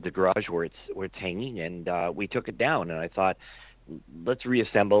garage where it's hanging, and we took it down, and I thought, let's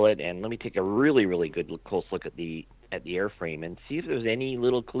reassemble it, and let me take a really, really good close look at the airframe and see if there's any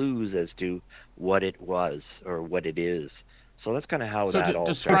little clues as to what it was or what it is. So that's kind of how that all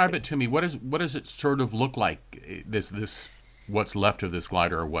describe started. it to me. What does it sort of look like? This what's left of this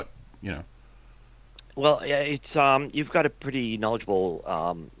glider, or what, you know? Well, it's you've got a pretty knowledgeable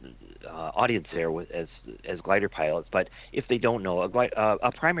audience there as glider pilots, but if they don't know,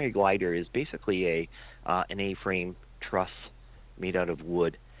 a primary glider is basically an A-frame truss made out of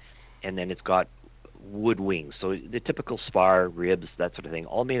wood, and then it's got wood wings. So the typical spar, ribs, that sort of thing,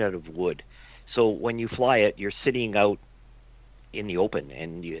 all made out of wood. So when you fly it, you're sitting out in the open,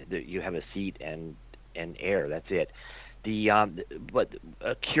 and you have a seat and air. That's it. But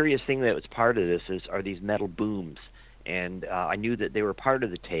a curious thing that was part of this are these metal booms, and I knew that they were part of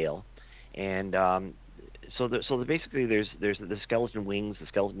the tail, and so basically there's the skeleton wings, the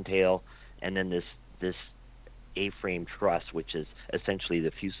skeleton tail, and then this A-frame truss, which is essentially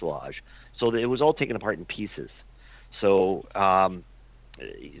the fuselage. So it was all taken apart in pieces. So I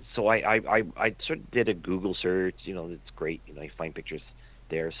sort of did a Google search. You know, it's great. You know, you find pictures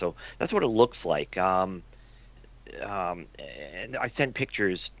there. So that's what it looks like. And I sent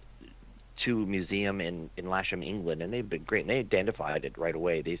pictures to a museum in Lasham, England, and they've been great. And they identified it right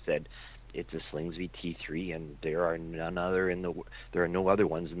away. They said it's a Slingsby T3, and there are no other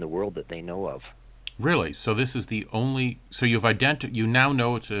ones in the world that they know of. Really? So this is the only. So you now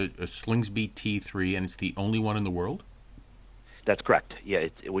know it's a Slingsby T3, and it's the only one in the world? That's correct. Yeah,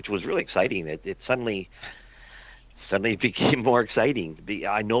 which was really exciting. It suddenly became more exciting.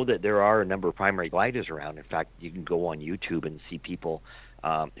 I know that there are a number of primary gliders around. In fact, you can go on YouTube and see people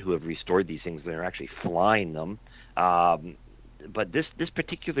who have restored these things that are actually flying them. But this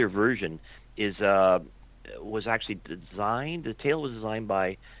particular version was actually designed. The tail was designed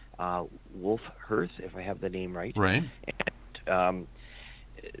by Wolf Hirth, if I have the name right. Right. And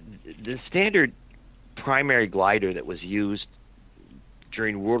the standard primary glider that was used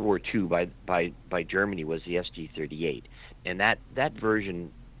during World War II by Germany was the SG-38, and that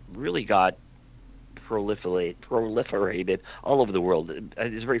version really got proliferated all over the world. It's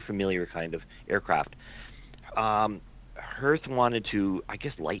a very familiar kind of aircraft. Hirth wanted to, I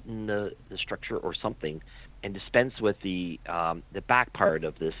guess, lighten the structure or something, and dispense with the back part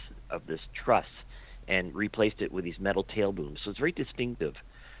of this truss, and replaced it with these metal tail booms. So it's very distinctive,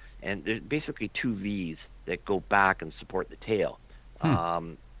 and there's basically two V's that go back and support the tail,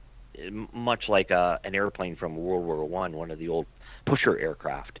 much like an airplane from World War one of the old pusher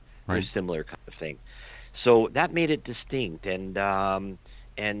aircraft. Right. Very similar kind of thing. So that made it distinct, and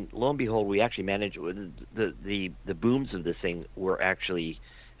lo and behold, we actually managed. The booms of this thing were actually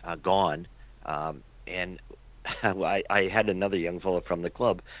gone, and I had another young fellow from the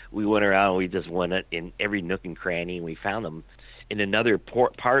club. We went around and we just went in every nook and cranny, and we found them. In another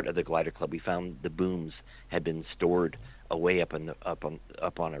part of the glider club, we found the booms had been stored away up on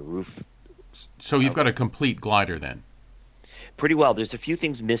a roof. So you've got a complete glider then? Pretty well. There's a few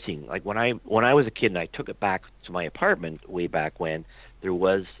things missing. Like when I was a kid and I took it back to my apartment way back when, there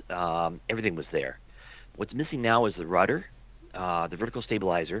was everything was there. What's missing now is the rudder, the vertical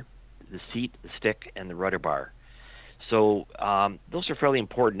stabilizer, the seat, the stick, and the rudder bar. So those are fairly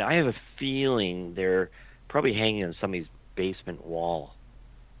important. I have a feeling they're probably hanging on somebody's basement wall.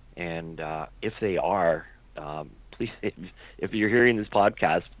 And if they are, please, if you're hearing this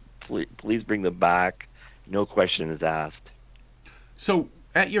podcast, please bring them back. No question is asked. So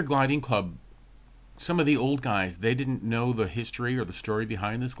at your gliding club, some of the old guys, they didn't know the history or the story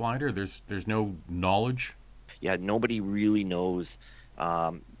behind this glider? There's no knowledge? Yeah, nobody really knows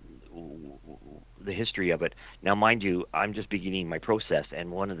the history of it. Now, mind you, I'm just beginning my process,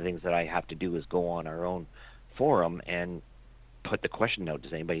 and one of the things that I have to do is go on our own forum and put the question out,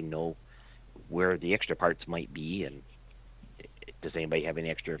 does anybody know where the extra parts might be, and does anybody have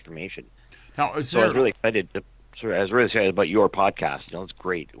any extra information? Now, I was really excited about your podcast. It's a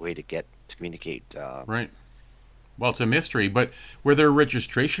great way to communicate. Right. Well, it's a mystery, but were there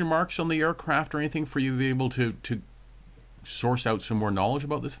registration marks on the aircraft or anything for you to be able to source out some more knowledge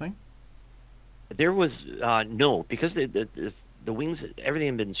about this thing? There was no, because the wings, everything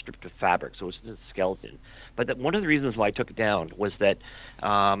had been stripped of fabric, so it was just a skeleton. But one of the reasons why I took it down was that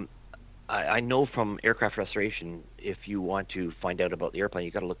I know from aircraft restoration, if you want to find out about the airplane,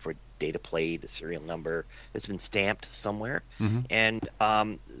 you got to look for a data plate, a serial number that's been stamped somewhere. Mm-hmm. And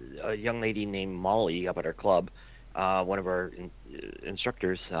a young lady named Molly up at our club, one of our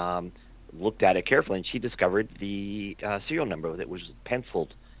instructors, looked at it carefully, and she discovered the serial number that was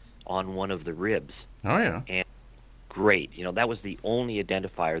penciled on one of the ribs. Oh yeah. And great, that was the only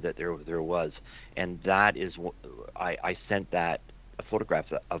identifier that there was, and that is I sent a photograph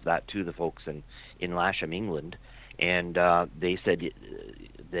of that to the folks in Lasham, England, and they said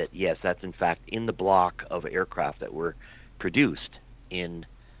that yes, that's in fact in the block of aircraft that were produced in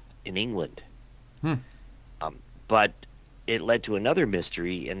England. But it led to another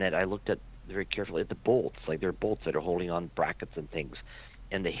mystery in that I looked at very carefully at the bolts. Like, there are bolts that are holding on brackets and things,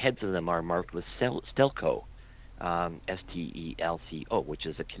 and the heads of them are marked with Stelco, Stelco, which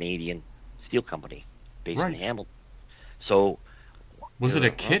is a Canadian steel company based in Hamilton. So, was it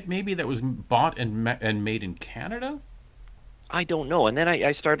a kit maybe that was bought and made in Canada? I don't know. And then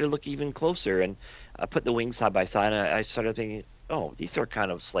I started to look even closer, and I put the wings side by side, and I started thinking, oh, these are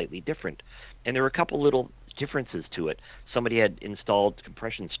kind of slightly different. And there were a couple little differences to it. Somebody had installed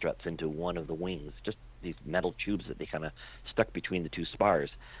compression struts into one of the wings, just these metal tubes that they kind of stuck between the two spars.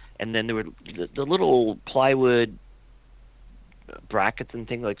 And then there were the little plywood brackets and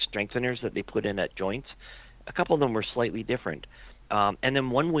things like strengtheners that they put in at joints. A couple of them were slightly different. And then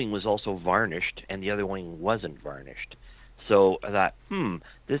one wing was also varnished, and the other wing wasn't varnished. So I thought,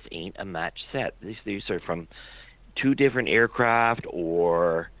 this ain't a match set. These are from two different aircraft,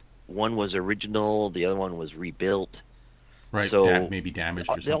 or one was original, the other one was rebuilt. Right, so maybe damaged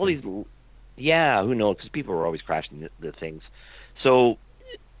or something. All these, who knows, because people were always crashing the things. So,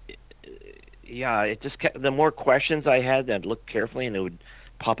 yeah, it just kept, the more questions I had, I'd look carefully, and it would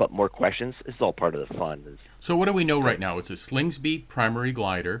pop up more questions. It's all part of the fun. So what do we know right now? It's a Slingsby primary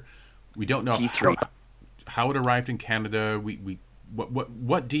glider. We don't know how it arrived in Canada.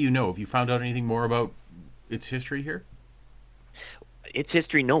 What do you know? Have you found out anything more about its history here? Its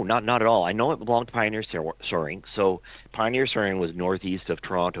history, no, not at all. I know it belonged to Pioneer Soaring. So Pioneer Soaring was northeast of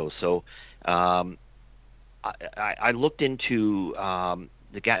Toronto. So I looked into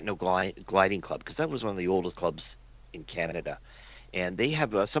the Gatineau Gliding Club, because that was one of the oldest clubs in Canada. And they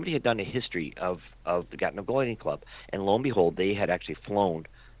have somebody had done a history of the Gatineau Gliding Club, and lo and behold, they had actually flown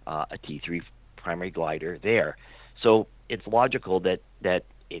a T3 primary glider there. So it's logical that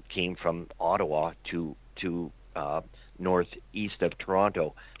it came from Ottawa to northeast of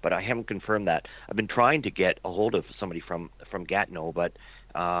Toronto, but I haven't confirmed that. I've been trying to get a hold of somebody from Gatineau, but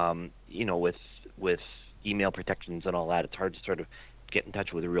with email protections and all that, it's hard to sort of get in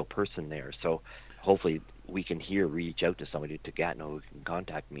touch with a real person there. So hopefully we can reach out to somebody to Gatineau who can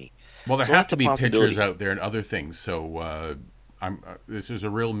contact me. Well, there have to be pictures out there and other things. So this is a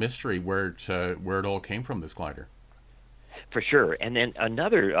real mystery where it all came from, this glider. For sure. And then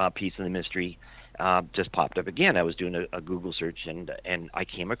another piece of the mystery just popped up again. I was doing a Google search and I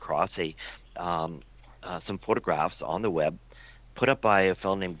came across some photographs on the web put up by a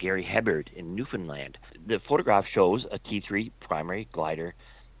fellow named Gary Hebard in Newfoundland. The photograph shows a T3 primary glider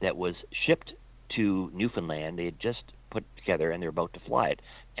that was shipped to Newfoundland. They had just put it together and they're about to fly it.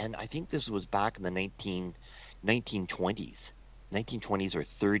 And I think this was back in the 1920s or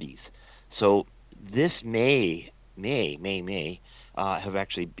 30s. So this may have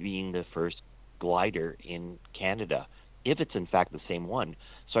actually been the first glider in Canada, if it's in fact the same one.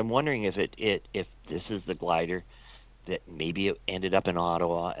 So I'm wondering if this is the glider that maybe it ended up in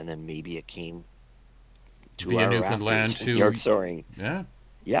Ottawa and then maybe it came to via Newfoundland to York Soaring.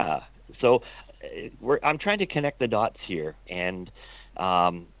 Yeah. So I'm trying to connect the dots here, and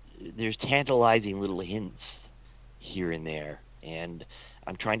there's tantalizing little hints here and there, and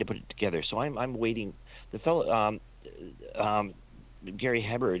I'm trying to put it together. So I'm waiting. The fellow Gary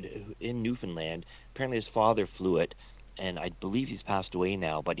Hebard in Newfoundland, apparently his father flew it, and I believe he's passed away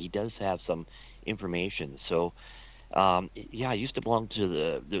now, but he does have some information. So I used to belong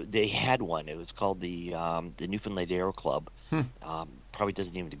to they had one. It was called the Newfoundland Aero Club. Probably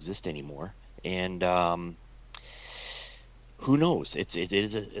doesn't even exist anymore. And who knows? It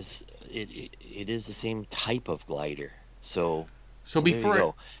is the same type of glider. So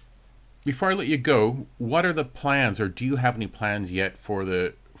before I let you go, what are the plans, or do you have any plans yet for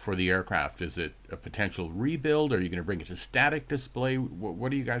the aircraft? Is it a potential rebuild? Are you going to bring it to static display?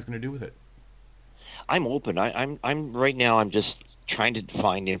 What are you guys going to do with it? I'm open. I'm right now. I'm just trying to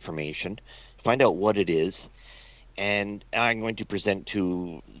find information, find out what it is, and I'm going to present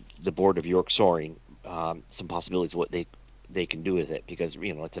to the board of York Soaring some possibilities of what they can do with it, because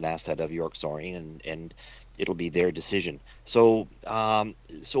it's an asset of York Soaring, and it'll be their decision. So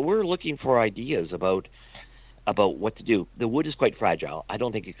we're looking for ideas about what to do. The wood is quite fragile. I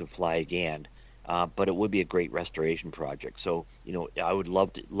don't think it could fly again, but it would be a great restoration project. So I would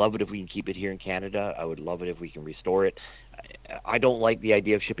love it if we can keep it here in Canada. I would love it if we can restore it. I don't like the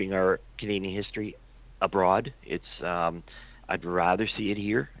idea of shipping our Canadian history abroad. I'd rather see it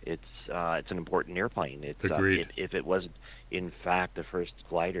here. It's an important airplane. Agreed. If it was in fact the first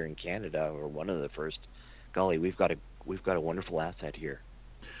glider in Canada, or one of the first, golly, we've got a wonderful asset here.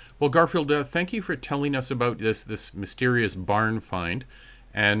 Well, Garfield, thank you for telling us about this mysterious barn find,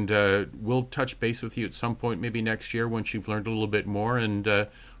 and we'll touch base with you at some point, maybe next year, once you've learned a little bit more, and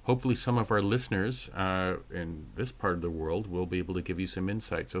hopefully some of our listeners in this part of the world will be able to give you some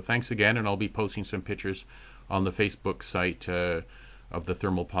insight. So thanks again, and I'll be posting some pictures on the Facebook site of the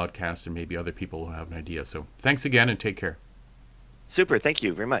Thermal Podcast, and maybe other people will have an idea. So thanks again, and take care. Super, thank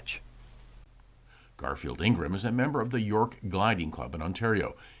you very much. Garfield Ingram is a member of the York Gliding Club in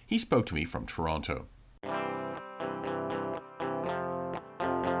Ontario. He spoke to me from Toronto.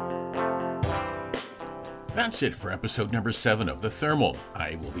 That's it for episode number 7 of The Thermal.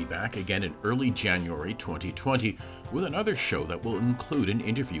 I will be back again in early January 2020 with another show that will include an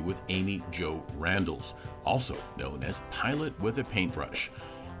interview with Amy Jo Randalls, also known as Pilot with a Paintbrush.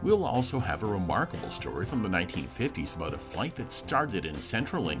 We'll also have a remarkable story from the 1950s about a flight that started in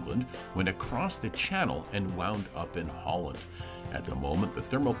central England, went across the Channel, and wound up in Holland. At the moment, the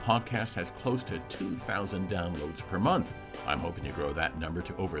Thermal Podcast has close to 2,000 downloads per month. I'm hoping to grow that number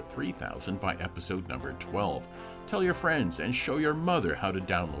to over 3,000 by episode number 12. Tell your friends and show your mother how to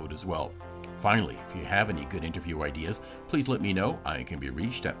download as well. Finally, if you have any good interview ideas, please let me know. I can be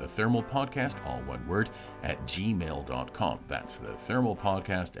reached at the Thermal Podcast, all one word, at gmail.com. That's the Thermal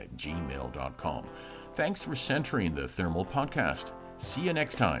Podcast at gmail.com. Thanks for centering the Thermal Podcast. See you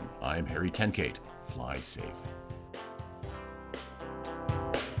next time. I'm Harry Tenkate. Fly safe.